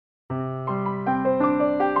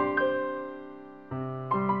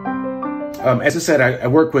As I said, I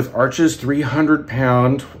work with Arch's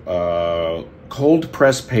 300-pound cold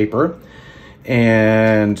press paper.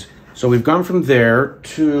 And so we've gone from there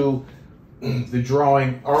to the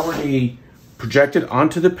drawing already projected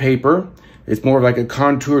onto the paper. It's more like a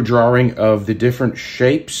contour drawing of the different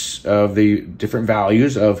shapes of the different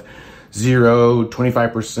values of 0,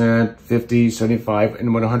 25%, 50, 75, and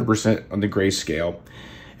 100% on the grayscale.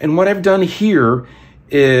 And what I've done here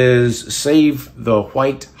is save the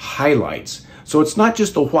white highlights. So it's not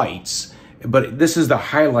just the whites, but this is the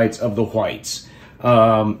highlights of the whites.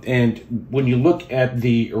 And when you look at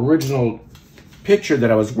the original picture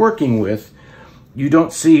that I was working with, you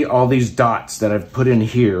don't see all these dots that I've put in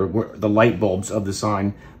here, the light bulbs of the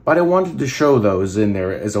sign, but I wanted to show those in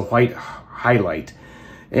there as a white highlight.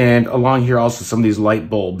 And along here also some of these light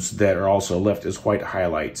bulbs that are also left as white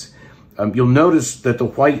highlights. You'll notice that the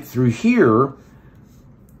white through here,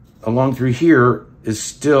 along through here, is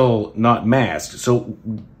still not masked. So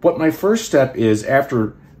what my first step is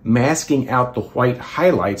after masking out the white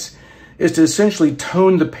highlights is to essentially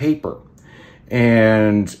tone the paper.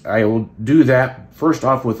 And I will do that first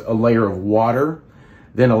off with a layer of water,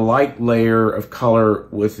 then a light layer of color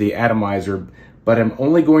with the atomizer, but I'm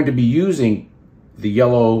only going to be using the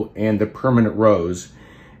yellow and the permanent rose,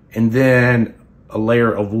 and then a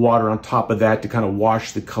layer of water on top of that to kind of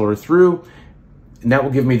wash the color through, and that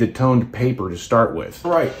will give me the toned paper to start with.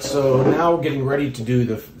 All right, so now we're getting ready to do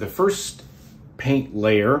the first paint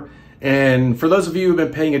layer. And for those of you who've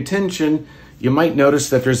been paying attention, you might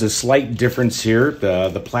notice that there's a slight difference here.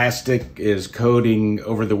 The plastic is coating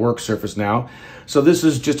over the work surface now. So this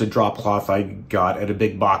is just a drop cloth I got at a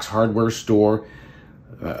big box hardware store.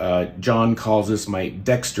 John calls this my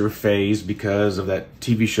Dexter phase because of that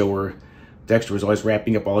TV show where Dexter was always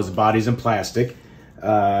wrapping up all his bodies in plastic.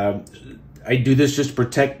 I do this just to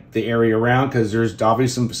protect the area around because there's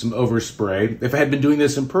obviously some overspray. If I had been doing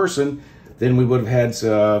this in person, then we would have had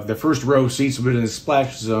the first row seats would have been in the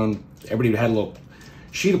splash zone. Everybody would have had a little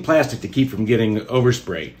sheet of plastic to keep from getting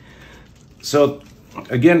overspray. So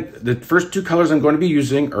again, the first two colors I'm going to be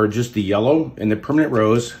using are just the yellow and the permanent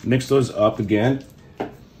rose. Mix those up again.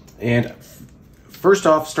 And first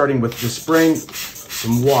off, starting with just spraying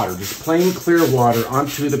some water, just plain clear water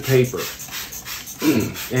onto the paper.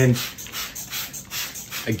 And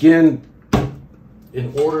again,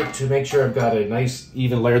 in order to make sure I've got a nice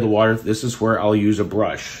even layer of the water, this is where I'll use a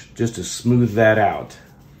brush just to smooth that out.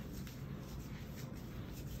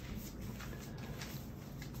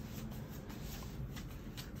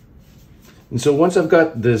 And so once I've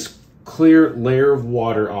got this clear layer of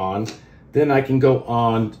water on, then I can go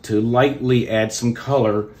on to lightly add some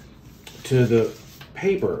color to the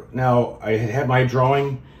paper. Now, I have my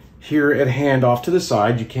drawing here at hand off to the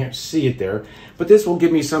side. You can't see it there, but this will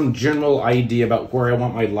give me some general idea about where I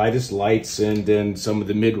want my lightest lights and then some of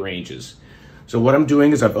the mid-ranges. So what I'm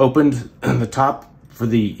doing is I've opened the top for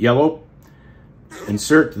the yellow,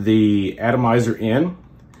 insert the atomizer in,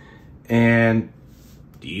 and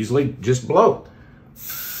easily just blow.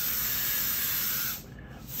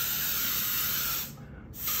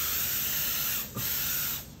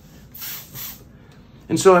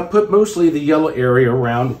 And so I put mostly the yellow area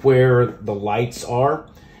around where the lights are.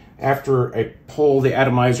 After I pull the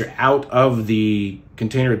atomizer out of the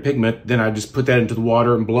container of pigment, then I just put that into the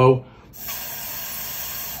water and blow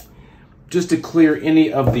just to clear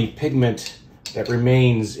any of the pigment that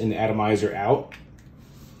remains in the atomizer out.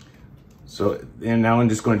 So, and now I'm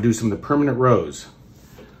just going to do some of the permanent rose.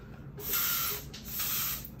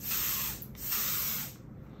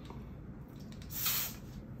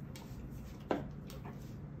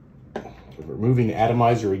 Removing the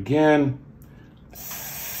atomizer again.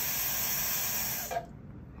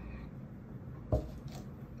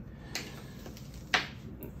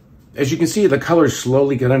 As you can see, the colors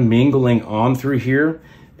slowly kind of mingling on through here,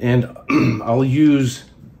 and I'll use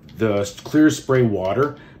the clear spray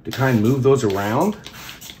water to kind of move those around.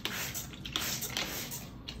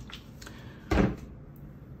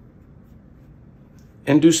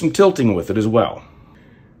 And do some tilting with it as well.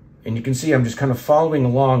 And you can see I'm just kind of following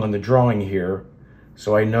along on the drawing here,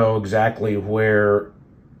 so I know exactly where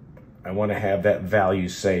I want to have that value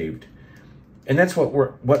saved. And that's what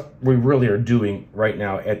we really are doing right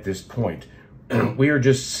now at this point. We are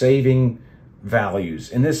just saving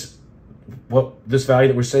values. And this value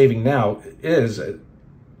that we're saving now is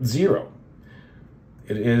 0.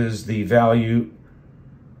 It is the value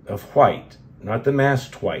of white, not the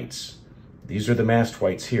masked whites. These are the masked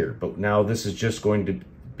whites here, but now this is just going to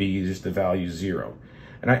be just the value 0.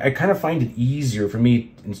 And I kind of find it easier for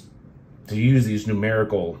me to use these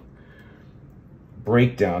numerical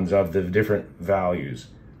breakdowns of the different values.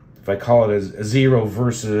 if I call it a 0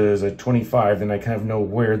 versus a 25, then I kind of know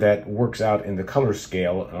where that works out in the color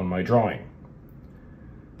scale on my drawing.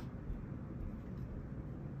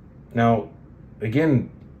 Now,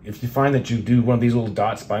 again, if you find that you do one of these little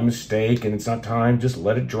dots by mistake and it's not time, just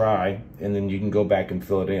let it dry and then you can go back and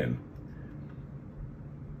fill it in.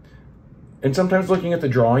 And sometimes looking at the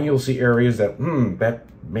drawing, you'll see areas that, that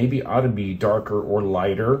maybe ought to be darker or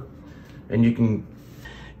lighter. And you can,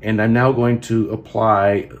 and I'm now going to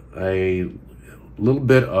apply a little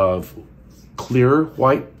bit of clear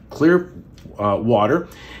water.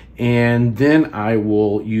 And then I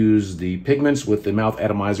will use the pigments with the mouth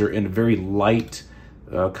atomizer in a very light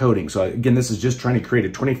coating. So again, this is just trying to create a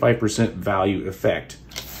 25% value effect.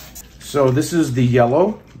 So this is the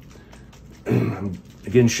yellow. I'm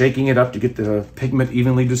again shaking it up to get the pigment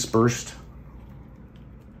evenly dispersed.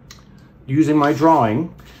 Using my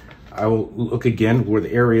drawing, I will look again where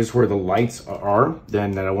the areas where the lights are,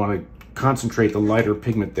 then that I want to concentrate the lighter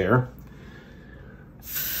pigment there.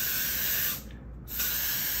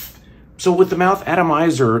 So with the mouth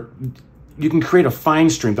atomizer, you can create a fine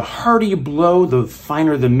stream. The harder you blow, the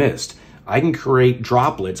finer the mist. I can create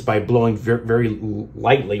droplets by blowing very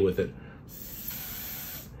lightly with it.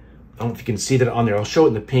 I don't know if you can see that on there. I'll show it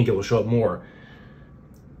in the pink, it will show up more.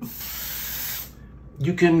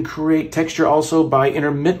 You can create texture also by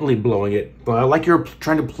intermittently blowing it, like you're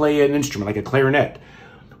trying to play an instrument, like a clarinet.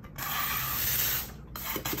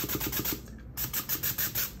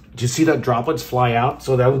 Do you see that droplets fly out?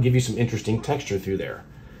 So that will give you some interesting texture through there.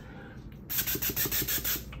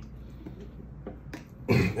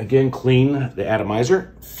 Again, clean the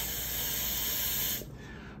atomizer.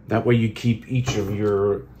 That way you keep each of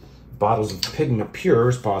your bottles of pigment pure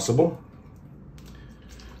as possible.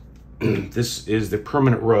 This is the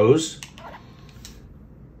permanent rose.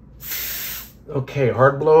 Okay,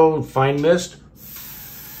 hard blow, fine mist.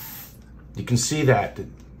 You can see that.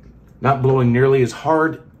 Not blowing nearly as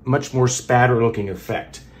hard, much more spatter looking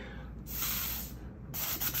effect.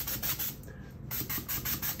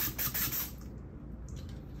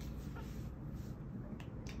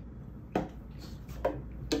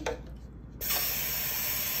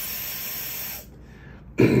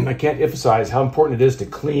 I can't emphasize how important it is to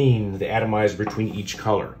clean the atomizer between each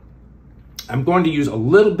color. I'm going to use a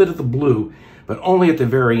little bit of the blue, but only at the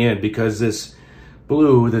very end because this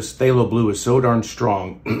blue, this phthalo blue is so darn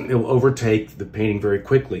strong, it will overtake the painting very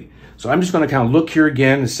quickly. So I'm just going to kind of look here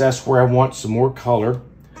again, assess where I want some more color.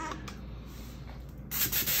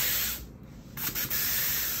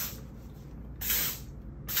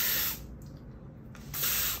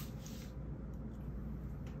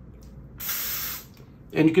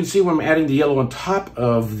 And you can see when I'm adding the yellow on top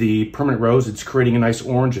of the permanent rose, it's creating a nice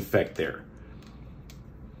orange effect there.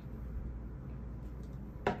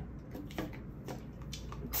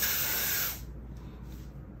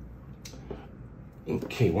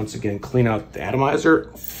 Okay, once again, clean out the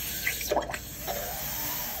atomizer.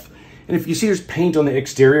 And if you see there's paint on the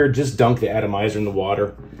exterior, just dunk the atomizer in the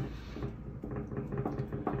water.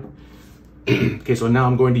 Okay, so now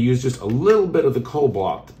I'm going to use just a little bit of the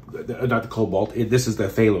cobalt. Not the cobalt, this is the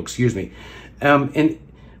phthalo, excuse me. And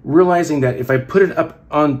realizing that if I put it up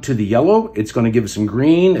onto the yellow, it's going to give it some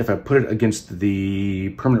green. If I put it against the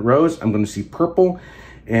permanent rose, I'm going to see purple.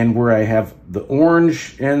 And where I have the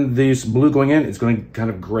orange and this blue going in, it's going to kind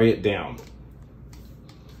of gray it down.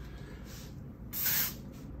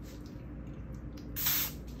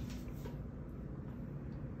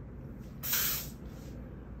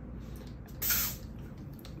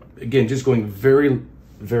 Again, just going very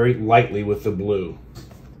lightly with the blue.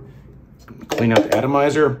 Clean out the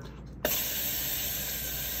atomizer.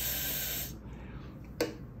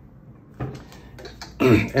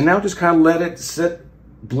 And now just kind of let it sit,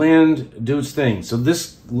 blend, do its thing. So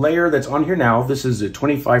this layer that's on here now, this is a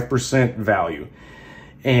 25% value.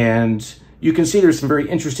 And you can see there's some very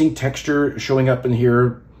interesting texture showing up in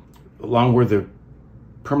here along where the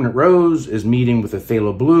permanent rose is meeting with the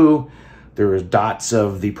phthalo blue. There is dots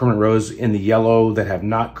of the permanent rose in the yellow that have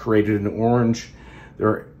not created an orange. There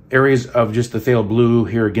are areas of just the phthalo blue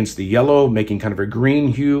here against the yellow, making kind of a green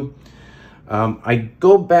hue. I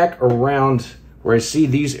go back around where I see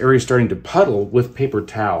these areas starting to puddle with paper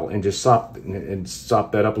towel and just sop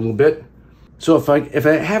that up a little bit. So if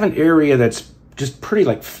I have an area that's just pretty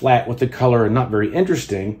like flat with the color and not very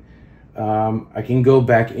interesting, I can go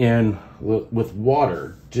back in with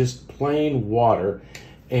water, just plain water,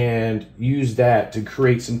 and use that to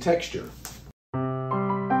create some texture.